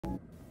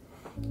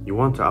You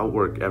want to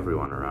outwork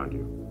everyone around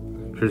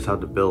you. Here's how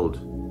to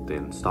build the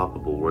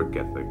unstoppable work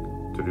ethic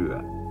to do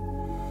that.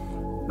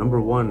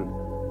 Number one,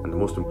 and the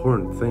most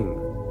important thing,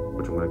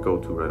 which I'm going to go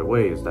to right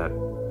away, is that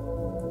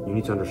you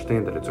need to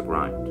understand that it's a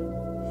grind.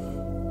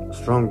 A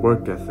strong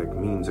work ethic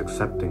means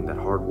accepting that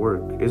hard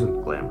work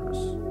isn't glamorous.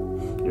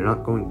 You're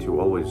not going to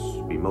always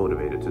be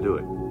motivated to do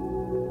it.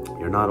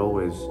 You're not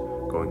always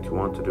going to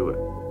want to do it.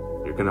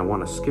 You're going to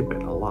want to skip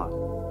it a lot,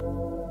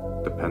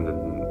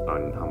 depending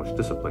on how much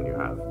discipline you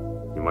have.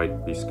 You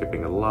might be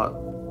skipping it a lot.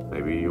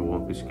 Maybe you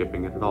won't be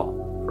skipping it at all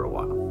for a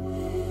while.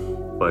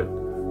 But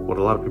what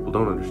a lot of people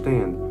don't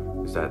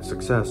understand is that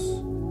success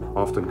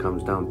often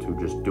comes down to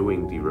just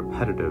doing the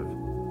repetitive,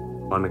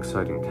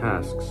 unexciting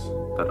tasks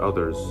that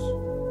others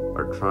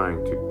are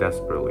trying to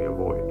desperately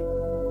avoid.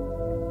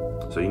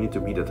 So you need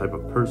to be the type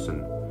of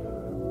person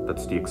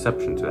that's the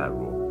exception to that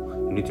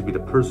rule. You need to be the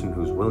person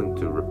who's willing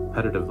to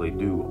repetitively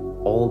do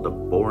all the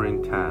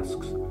boring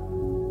tasks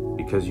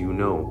because you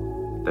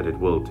know that it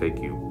will take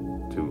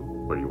you to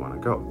where you want to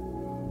go.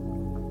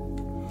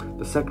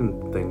 The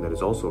second thing that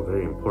is also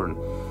very important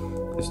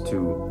is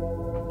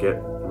to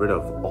get rid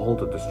of all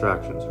the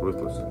distractions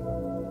ruthlessly.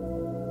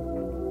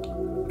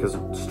 Because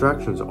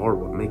distractions are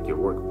what make your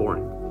work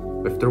boring.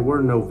 If there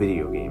were no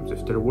video games,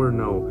 if there were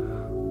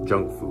no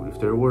junk food, if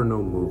there were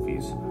no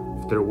movies,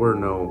 if there were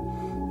no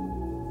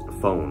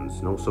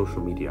phones, no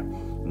social media,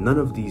 none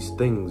of these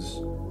things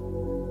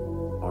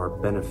are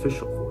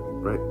beneficial for you,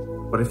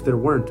 right? But if there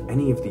weren't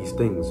any of these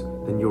things,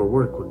 then your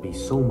work would be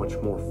so much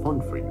more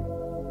fun for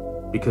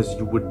you because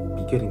you would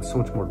be getting so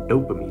much more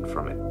dopamine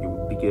from it. You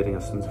would be getting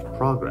a sense of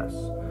progress.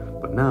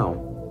 But now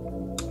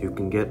you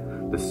can get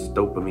this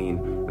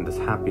dopamine and this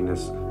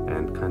happiness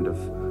and kind of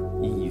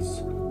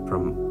ease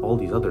from all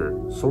these other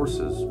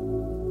sources,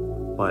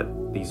 but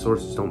these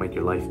sources don't make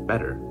your life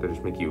better. They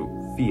just make you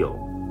feel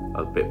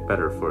a bit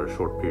better for a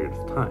short period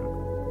of time.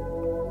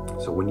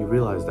 So when you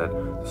realize that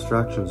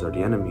distractions are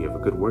the enemy of a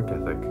good work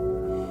ethic,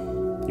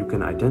 you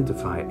can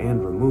identify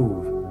and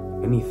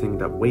remove anything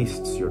that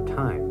wastes your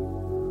time.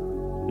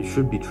 You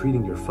should be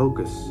treating your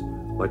focus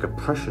like a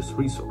precious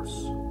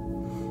resource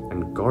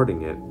and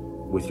guarding it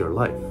with your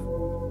life,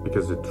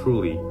 because it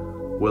truly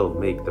will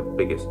make the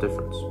biggest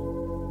difference.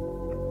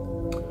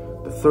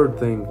 The third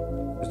thing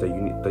is that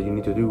you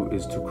need to do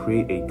is to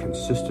create a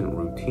consistent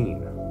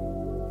routine.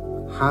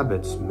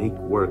 Habits make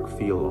work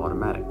feel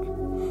automatic.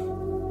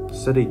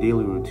 Set a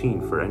daily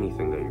routine for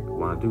anything that you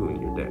want to do in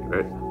your day,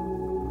 right?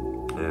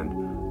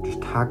 And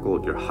just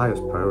tackle your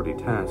highest priority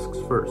tasks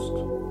first.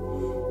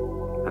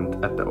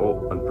 And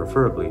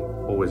preferably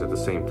always at the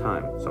same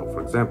time. So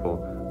for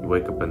example, you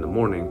wake up in the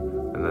morning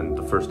and then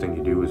the first thing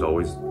you do is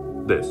always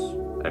this,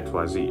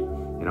 XYZ,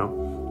 you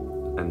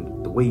know?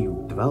 And the way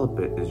you develop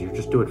it is you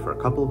just do it for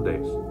a couple of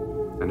days.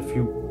 And if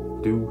you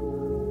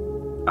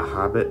do a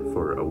habit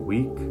for a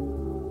week,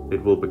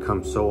 it will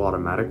become so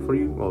automatic for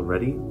you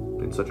already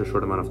in such a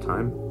short amount of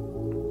time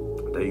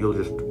that you'll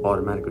just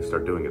automatically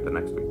start doing it the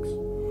next weeks.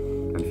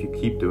 And if you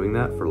keep doing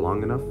that for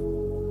long enough,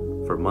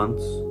 for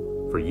months,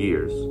 for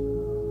years,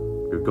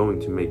 you're going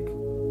to make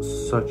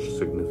such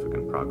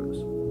significant progress.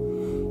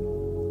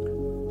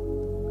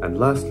 And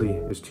lastly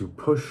is to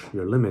push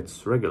your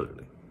limits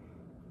regularly.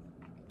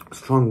 A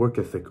strong work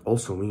ethic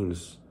also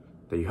means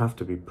that you have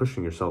to be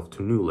pushing yourself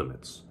to new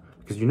limits,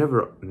 because you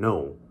never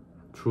know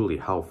truly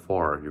how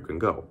far you can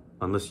go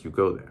unless you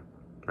go there,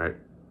 right?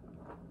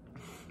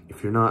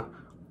 If you're not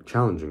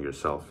challenging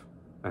yourself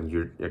and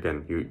you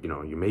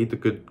made the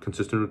good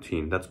consistent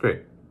routine, that's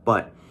great.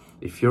 But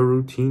if your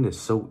routine is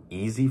so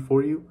easy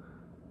for you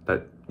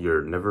that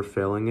you're never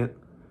failing it,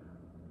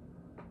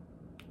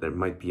 there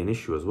might be an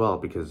issue as well,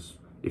 because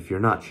if you're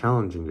not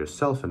challenging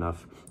yourself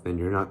enough, then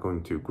you're not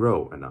going to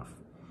grow enough.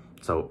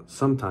 So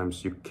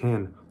sometimes you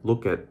can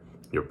look at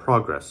your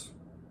progress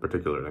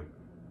particularly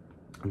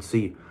and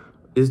see,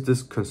 is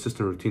this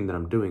consistent routine that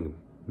I'm doing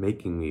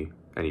making me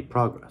any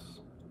progress?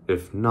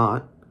 If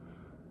not,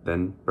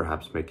 then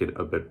perhaps make it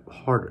a bit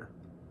harder.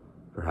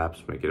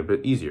 Perhaps make it a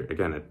bit easier.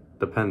 Again, it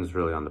depends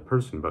really on the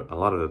person, but a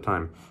lot of the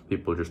time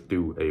people just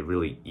do a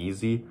really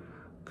easy,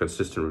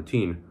 consistent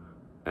routine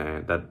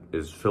and that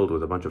is filled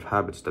with a bunch of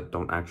habits that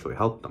don't actually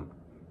help them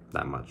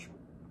that much.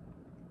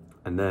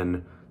 And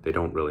then they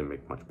don't really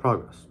make much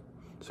progress.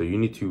 So you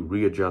need to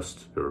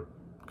readjust your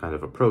kind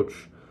of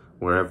approach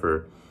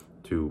wherever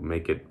to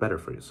make it better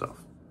for yourself.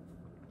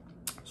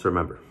 So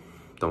remember,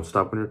 don't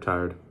stop when you're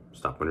tired,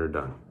 stop when you're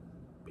done.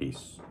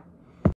 Peace.